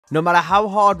No matter how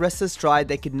hard wrestlers tried,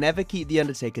 they could never keep The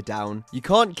Undertaker down. You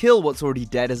can't kill what's already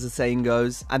dead, as the saying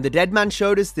goes, and the dead man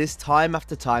showed us this time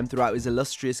after time throughout his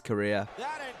illustrious career.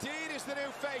 That indeed is the new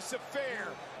face of fear.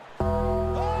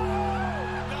 Not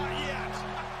yet.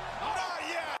 Not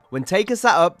yet. When Taker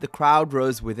sat up, the crowd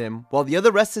rose with him, while the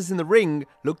other wrestlers in the ring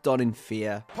looked on in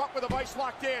fear. Punk with a vice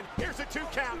locked in. Here's a 2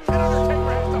 count. And Undertaker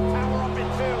has to power up in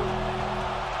 2.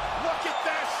 Look at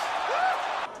this.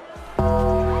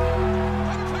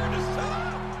 Undertaker just set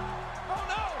up. Oh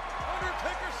no.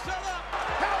 Undertaker set up.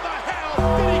 How the hell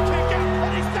did he kick out?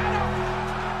 And he set up.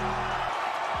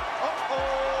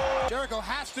 Uh-oh. Jericho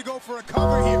has to go for a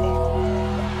cover here.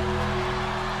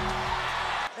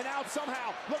 And now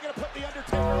somehow looking to put the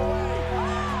Undertaker away. Oh,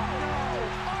 no.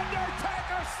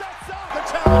 Undertaker sets up. The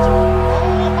challenge.